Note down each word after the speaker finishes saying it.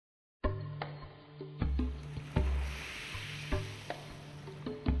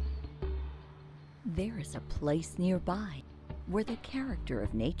there is a place nearby where the character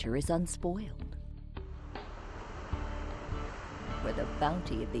of nature is unspoiled, where the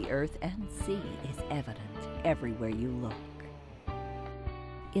bounty of the earth and sea is evident everywhere you look.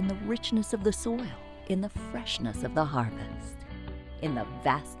 In the richness of the soil, in the freshness of the harvest, in the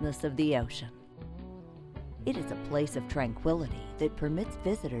vastness of the ocean. It is a place of tranquility that permits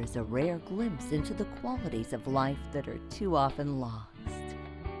visitors a rare glimpse into the qualities of life that are too often lost.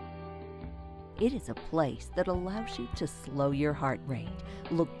 It is a place that allows you to slow your heart rate,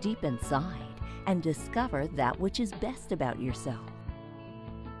 look deep inside, and discover that which is best about yourself.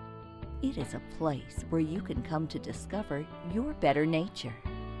 It is a place where you can come to discover your better nature.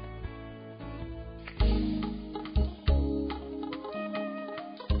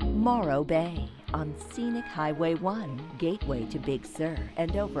 Morro Bay, on scenic Highway 1, gateway to Big Sur,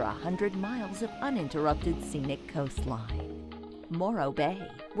 and over 100 miles of uninterrupted scenic coastline. Morro Bay,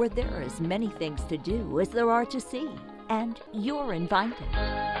 where there are as many things to do as there are to see, and you're invited.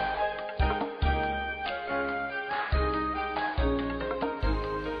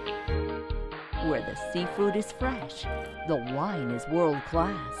 Where the seafood is fresh, the wine is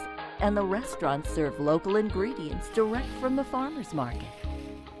world-class, and the restaurants serve local ingredients direct from the farmer's market.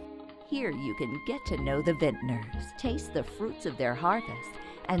 Here you can get to know the vintners, taste the fruits of their harvest,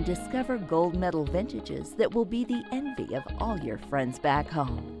 and discover gold medal vintages that will be the envy of all your friends back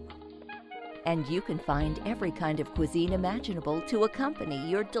home. And you can find every kind of cuisine imaginable to accompany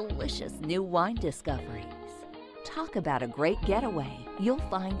your delicious new wine discoveries. Talk about a great getaway. You'll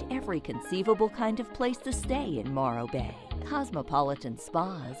find every conceivable kind of place to stay in Morro Bay. Cosmopolitan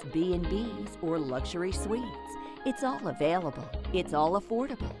spas, B&Bs, or luxury suites. It's all available, it's all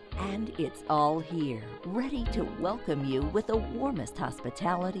affordable, and it's all here, ready to welcome you with the warmest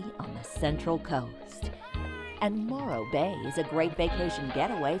hospitality on the Central Coast. And Morro Bay is a great vacation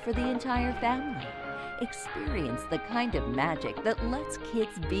getaway for the entire family. Experience the kind of magic that lets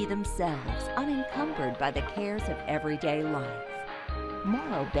kids be themselves, unencumbered by the cares of everyday life.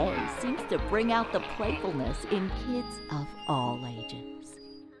 Morro Bay seems to bring out the playfulness in kids of all ages.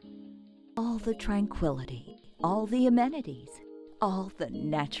 All the tranquility, all the amenities, all the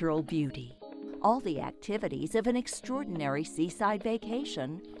natural beauty, all the activities of an extraordinary seaside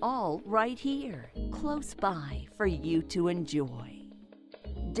vacation, all right here, close by for you to enjoy.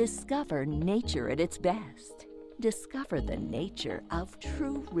 Discover nature at its best. Discover the nature of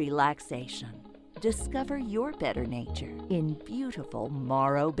true relaxation. Discover your better nature in beautiful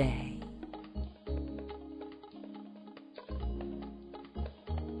Morro Bay.